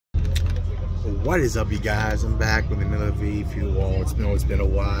What is up, you guys? I'm back with another V Fuel Wall. It's been a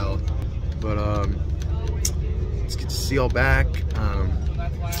while, but it's good to see y'all back.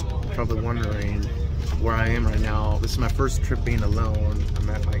 Probably wondering where I am right now. This is my first trip being alone. I'm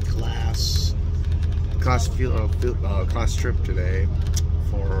at my class trip today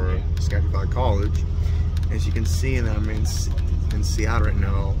for Skagit College. As you can see, I'm in Seattle right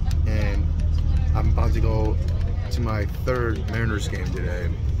now, and I'm about to go to my third Mariners game today.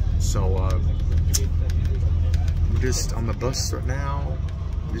 So we're just on the bus right now,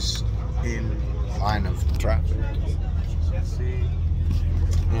 just in line of traffic.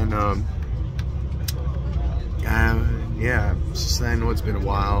 And yeah, I know it's been a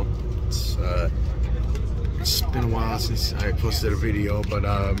while. It's been a while since I posted a video, but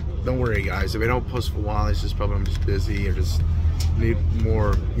don't worry, guys. If I don't post for a while, it's just probably I'm just busy or just need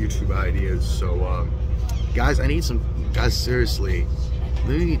more YouTube ideas. So guys, I need some guys, seriously.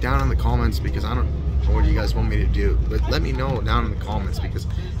 Leave me down in the comments, because I don't know what you guys want me to do, but let me know down in the comments, because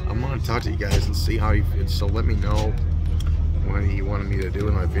I want to talk to you guys and see how you feel. So let me know what you wanted me to do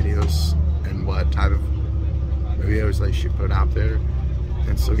in my videos and what type of videos I should put out there.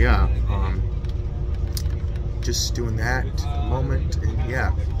 And so yeah, just doing that at the moment. And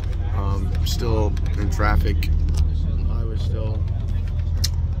yeah, still in traffic. I was still,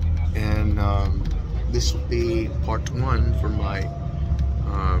 and this will be part 1 for my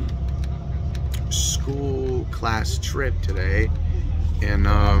school class trip today, and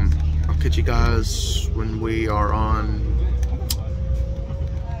I'll catch you guys when we are on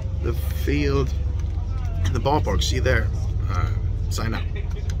the field in the ballpark. See you there. Sign out.